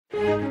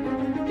Welcome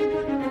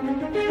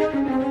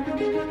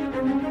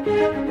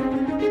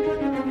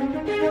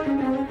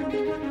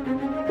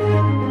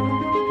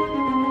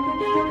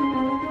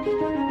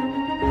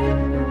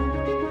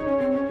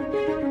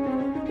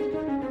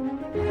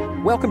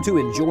to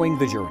Enjoying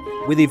the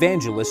Journey with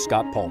evangelist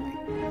Scott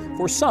Pauley.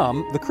 For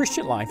some, the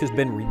Christian life has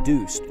been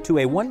reduced to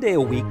a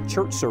one-day-a-week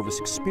church service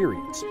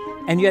experience,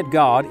 and yet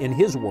God, in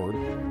His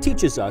Word,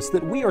 teaches us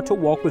that we are to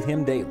walk with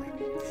Him daily.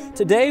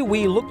 Today,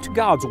 we look to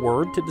God's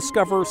Word to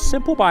discover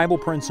simple Bible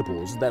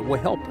principles that will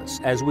help us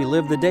as we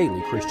live the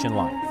daily Christian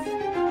life.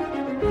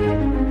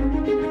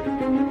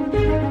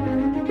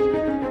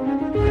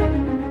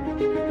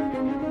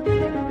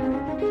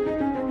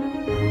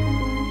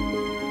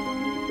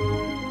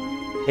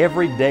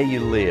 Every day you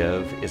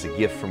live is a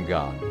gift from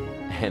God,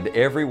 and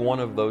every one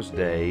of those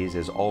days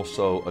is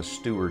also a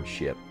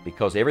stewardship,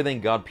 because everything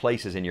God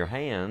places in your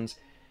hands,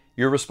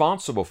 you're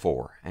responsible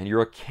for, and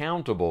you're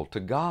accountable to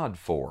God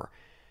for.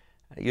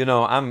 You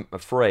know, I'm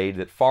afraid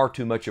that far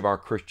too much of our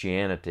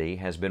Christianity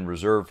has been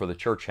reserved for the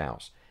church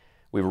house.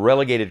 We've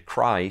relegated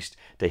Christ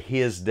to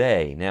His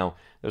day. Now,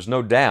 there's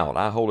no doubt,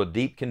 I hold a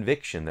deep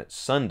conviction that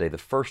Sunday, the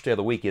first day of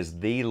the week, is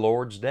the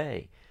Lord's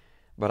day.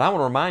 But I want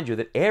to remind you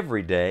that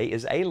every day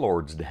is a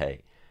Lord's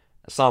day.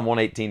 Psalm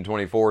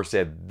 118:24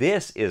 said,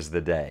 "This is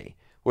the day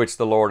which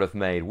the Lord hath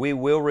made. We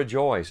will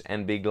rejoice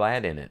and be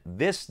glad in it."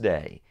 This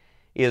day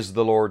is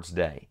the Lord's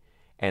day.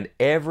 And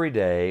every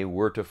day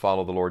we're to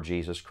follow the Lord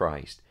Jesus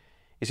Christ.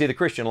 You see, the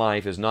Christian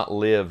life is not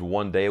lived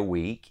one day a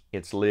week.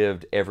 It's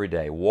lived every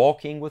day.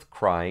 Walking with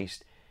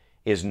Christ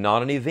is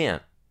not an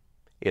event.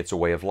 It's a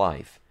way of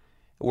life.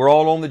 We're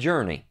all on the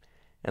journey.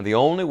 And the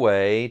only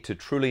way to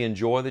truly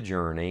enjoy the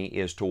journey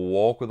is to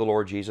walk with the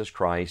Lord Jesus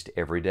Christ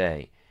every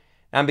day.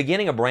 I'm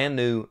beginning a brand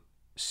new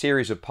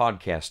series of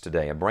podcasts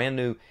today, a brand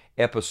new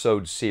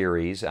episode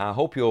series. I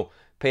hope you'll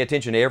pay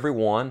attention to every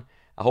one.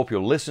 I hope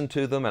you'll listen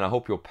to them, and I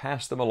hope you'll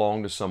pass them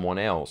along to someone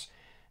else.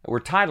 We're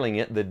titling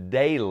it The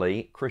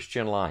Daily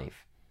Christian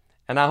Life.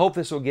 And I hope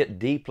this will get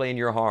deeply in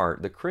your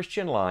heart. The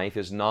Christian life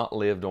is not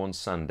lived on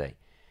Sunday.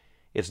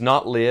 It's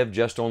not lived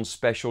just on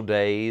special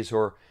days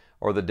or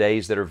the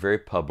days that are very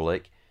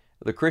public.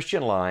 The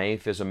Christian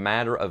life is a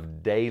matter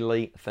of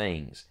daily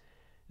things.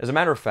 As a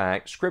matter of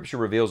fact, Scripture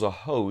reveals a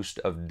host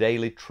of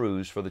daily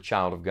truths for the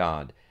child of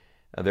God.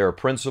 There are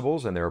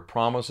principles and there are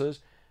promises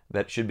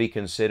that should be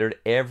considered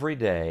every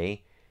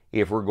day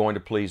if we're going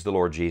to please the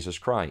Lord Jesus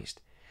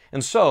Christ.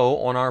 And so,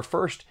 on our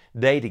first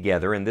day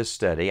together in this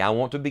study, I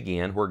want to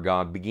begin where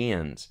God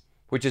begins,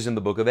 which is in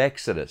the book of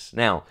Exodus.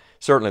 Now,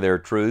 certainly there are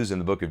truths in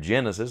the book of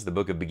Genesis, the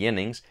book of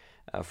beginnings,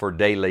 for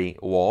daily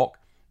walk.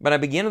 But I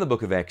begin in the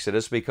book of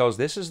Exodus because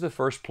this is the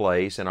first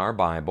place in our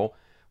Bible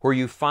where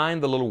you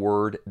find the little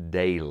word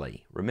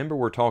daily. Remember,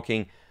 we're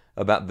talking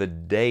about the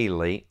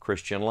daily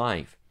Christian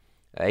life.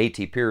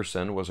 A.T.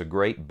 Pierson was a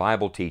great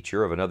Bible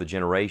teacher of another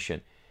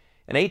generation.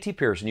 And A.T.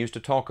 Pierson used to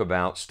talk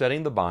about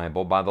studying the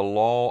Bible by the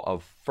law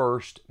of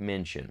first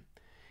mention.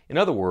 In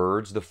other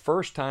words, the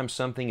first time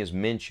something is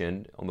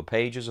mentioned on the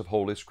pages of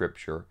Holy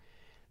Scripture,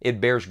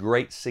 it bears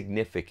great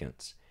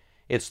significance.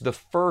 It's the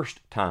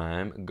first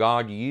time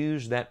God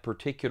used that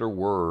particular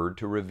word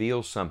to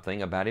reveal something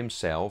about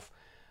Himself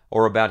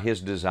or about His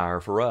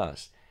desire for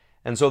us.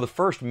 And so the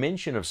first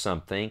mention of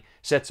something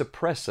sets a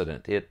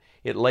precedent.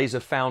 It lays a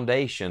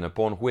foundation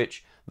upon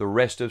which the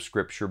rest of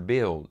Scripture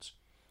builds.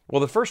 Well,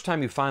 the first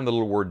time you find the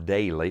little word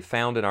daily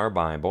found in our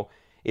Bible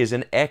is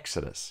in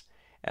Exodus.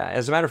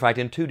 As a matter of fact,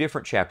 in two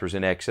different chapters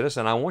in Exodus,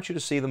 and I want you to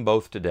see them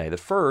both today. The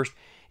first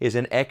is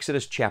in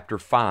Exodus chapter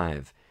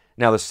 5.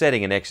 Now, the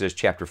setting in Exodus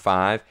chapter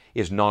 5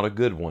 is not a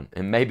good one,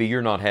 and maybe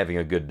you're not having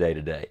a good day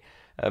today.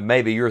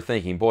 Maybe you're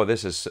thinking, boy,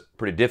 this is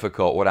pretty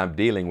difficult what I'm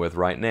dealing with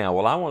right now.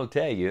 Well, I want to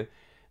tell you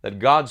that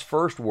God's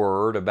first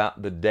word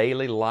about the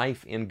daily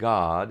life in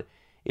God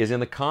is in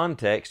the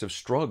context of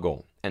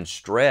struggle and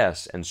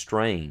stress and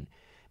strain,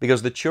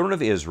 because the children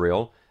of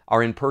Israel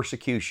are in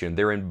persecution.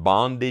 They're in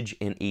bondage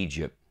in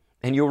Egypt.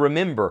 And you'll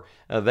remember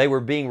they were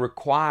being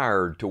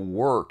required to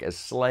work as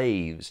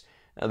slaves.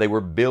 They were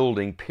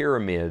building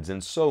pyramids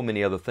and so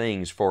many other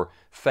things for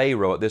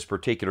Pharaoh at this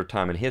particular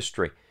time in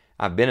history.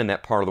 I've been in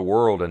that part of the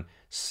world and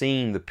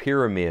seen the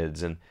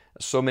pyramids and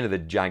so many of the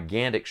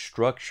gigantic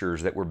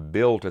structures that were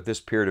built at this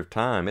period of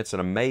time. It's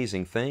an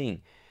amazing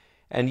thing.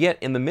 And yet,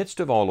 in the midst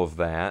of all of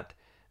that,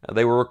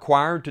 they were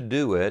required to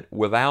do it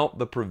without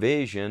the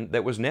provision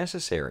that was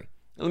necessary.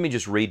 Let me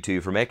just read to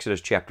you from Exodus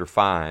chapter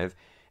 5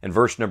 and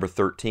verse number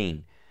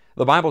 13.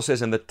 The Bible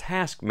says, "And the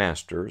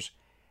taskmasters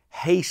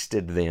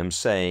hasted them,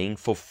 saying,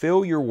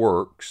 Fulfill your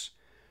works,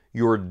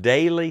 your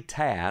daily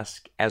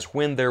task, as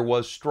when there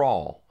was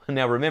straw."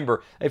 Now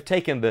remember, they've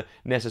taken the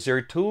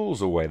necessary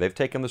tools away. They've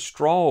taken the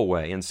straw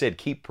away and said,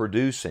 keep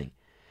producing.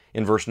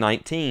 In verse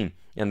 19,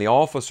 "And the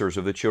officers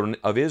of the children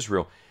of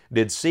Israel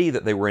did see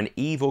that they were in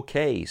evil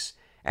case,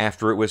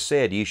 after it was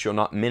said, Ye shall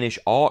not minish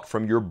aught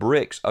from your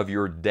bricks of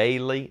your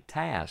daily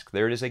task."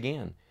 There it is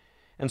again.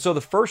 And so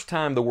the first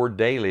time the word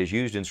daily is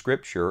used in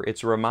Scripture,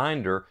 it's a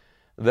reminder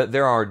that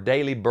there are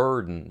daily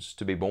burdens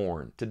to be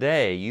borne.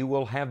 Today, you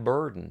will have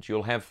burdens.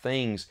 You'll have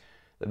things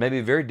that may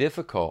be very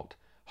difficult,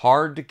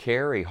 hard to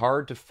carry,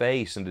 hard to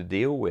face and to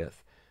deal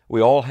with.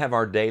 We all have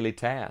our daily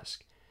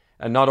task.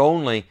 And not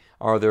only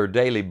are there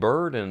daily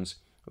burdens,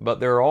 but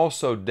there are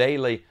also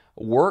daily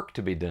work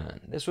to be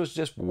done. This was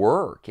just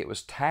work. It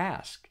was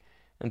task.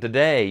 And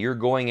today, you're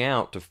going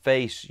out to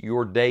face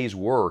your day's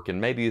work, and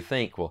maybe you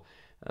think, well,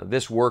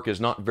 this work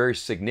is not very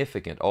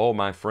significant. Oh,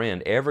 my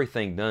friend,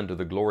 everything done to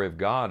the glory of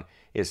God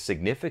is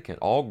significant.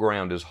 All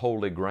ground is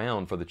holy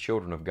ground for the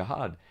children of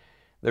God.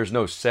 There's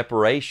no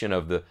separation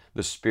of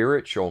the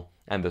spiritual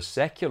and the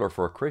secular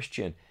for a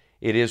Christian.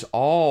 It is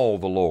all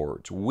the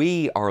Lord's.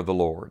 We are the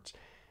Lord's.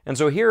 And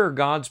so here are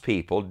God's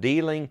people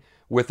dealing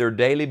with their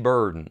daily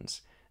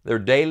burdens, their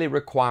daily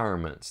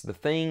requirements, the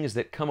things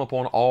that come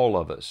upon all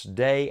of us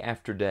day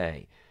after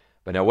day.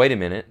 But now wait a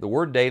minute, the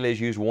word daily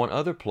is used one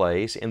other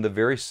place in the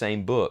very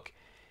same book.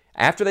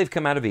 After they've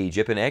come out of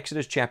Egypt, in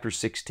Exodus chapter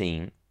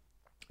 16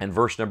 and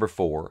verse number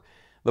 4,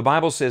 the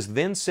Bible says,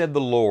 "Then said the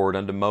Lord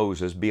unto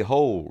Moses,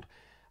 Behold,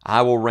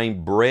 I will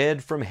rain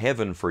bread from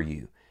heaven for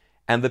you,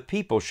 and the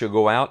people shall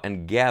go out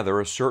and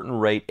gather a certain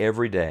rate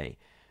every day,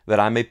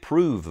 that I may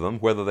prove them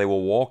whether they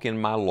will walk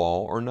in my law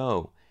or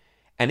no.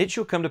 And it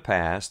shall come to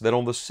pass that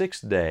on the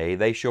 6th day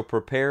they shall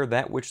prepare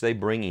that which they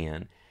bring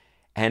in,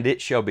 and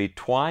it shall be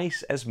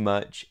twice as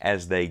much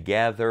as they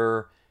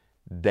gather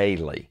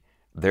daily."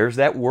 There's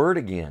that word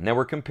again. Now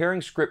we're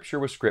comparing Scripture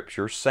with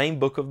Scripture, same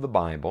book of the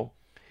Bible,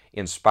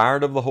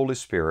 inspired of the Holy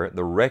Spirit,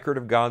 the record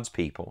of God's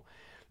people.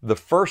 The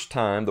first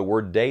time the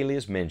word daily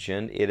is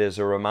mentioned, it is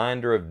a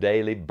reminder of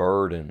daily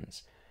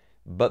burdens.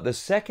 But the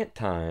second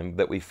time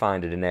that we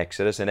find it in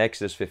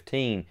Exodus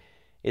 15,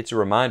 it's a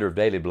reminder of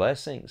daily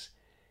blessings.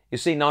 You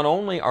see, not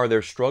only are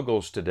there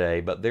struggles today,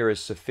 but there is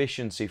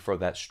sufficiency for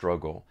that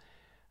struggle.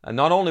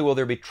 Not only will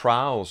there be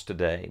trials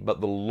today,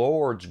 but the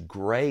Lord's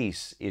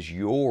grace is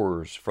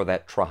yours for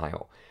that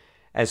trial.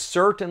 As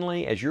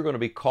certainly as you're going to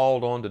be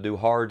called on to do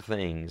hard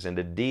things and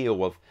to deal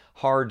with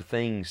hard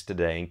things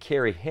today and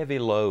carry heavy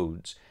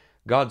loads,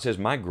 God says,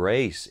 "My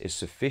grace is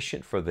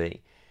sufficient for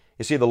thee."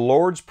 You see, the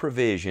Lord's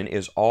provision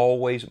is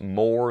always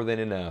more than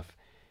enough.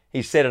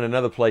 He said in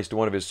another place to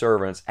one of His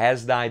servants,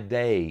 "As thy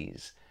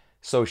days,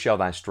 so shall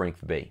thy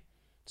strength be."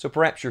 So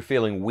perhaps you're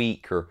feeling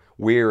weak or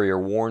weary or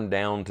worn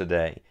down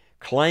today.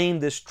 Claim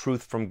this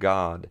truth from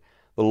God.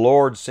 The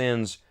Lord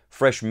sends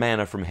fresh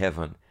manna from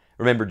heaven.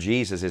 Remember,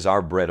 Jesus is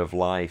our bread of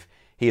life.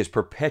 He is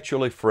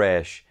perpetually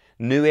fresh,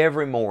 new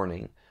every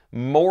morning,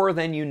 more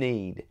than you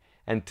need.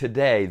 And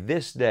today,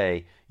 this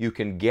day, you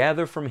can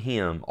gather from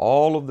Him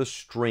all of the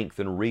strength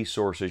and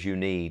resources you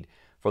need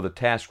for the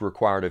task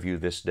required of you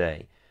this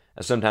day.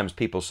 Sometimes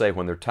people say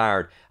when they're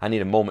tired, "I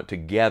need a moment to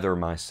gather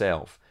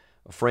myself."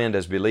 Friend,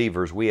 as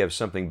believers, we have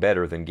something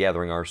better than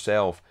gathering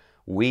ourselves.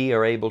 We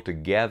are able to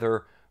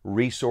gather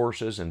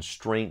resources and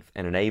strength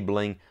and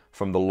enabling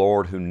from the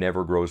Lord who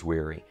never grows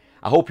weary.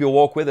 I hope you'll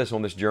walk with us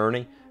on this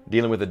journey,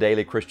 dealing with the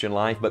daily Christian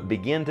life, but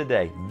begin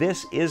today.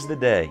 This is the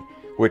day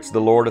which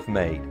the Lord hath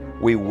made.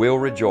 We will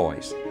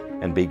rejoice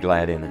and be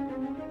glad in it.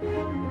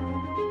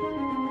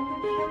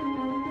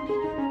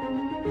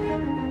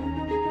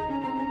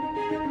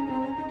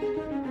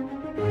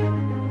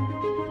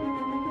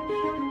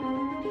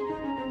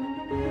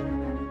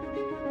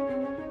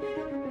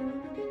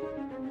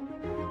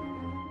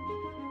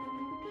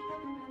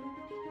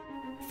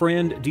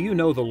 Friend, do you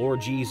know the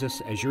Lord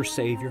Jesus as your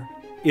Savior?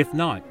 If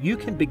not, you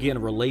can begin a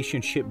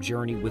relationship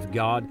journey with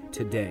God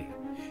today.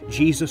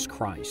 Jesus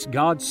Christ,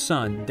 God's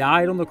Son,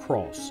 died on the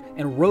cross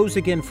and rose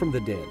again from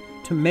the dead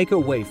to make a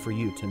way for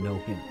you to know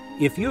Him.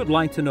 If you would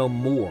like to know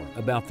more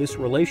about this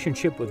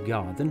relationship with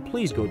God, then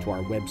please go to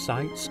our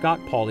website,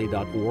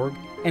 scottpauley.org,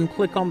 and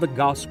click on the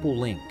Gospel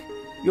link.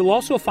 You'll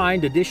also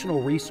find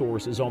additional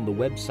resources on the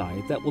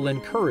website that will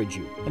encourage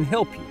you and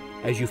help you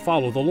as you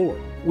follow the Lord.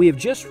 We have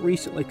just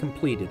recently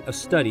completed a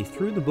study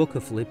through the book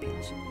of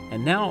Philippians,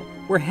 and now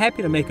we're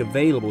happy to make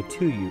available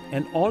to you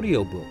an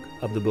audiobook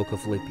of the book of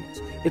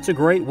Philippians. It's a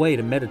great way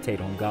to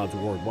meditate on God's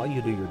Word while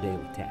you do your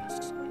daily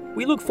tasks.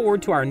 We look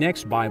forward to our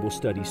next Bible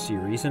study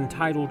series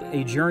entitled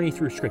A Journey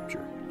Through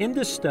Scripture. In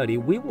this study,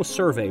 we will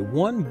survey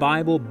one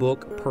Bible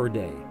book per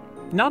day.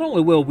 Not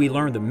only will we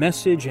learn the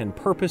message and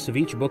purpose of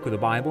each book of the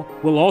Bible,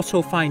 we'll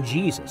also find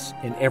Jesus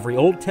in every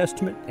Old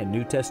Testament and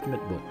New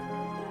Testament book.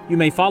 You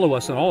may follow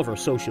us on all of our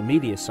social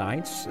media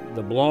sites.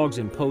 The blogs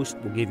and posts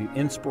will give you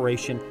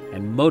inspiration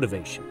and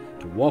motivation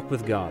to walk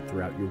with God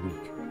throughout your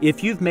week.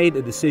 If you've made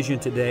a decision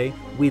today,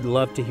 we'd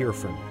love to hear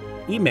from you.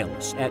 Email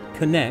us at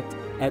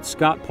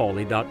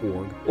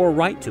connect@scottpauley.org or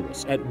write to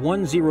us at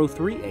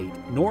 1038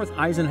 North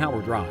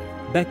Eisenhower Drive,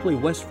 Beckley,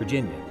 West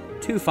Virginia,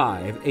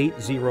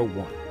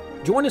 25801.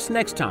 Join us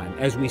next time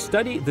as we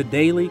study the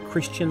daily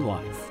Christian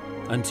life.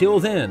 Until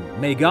then,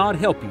 may God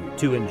help you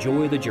to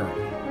enjoy the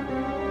journey.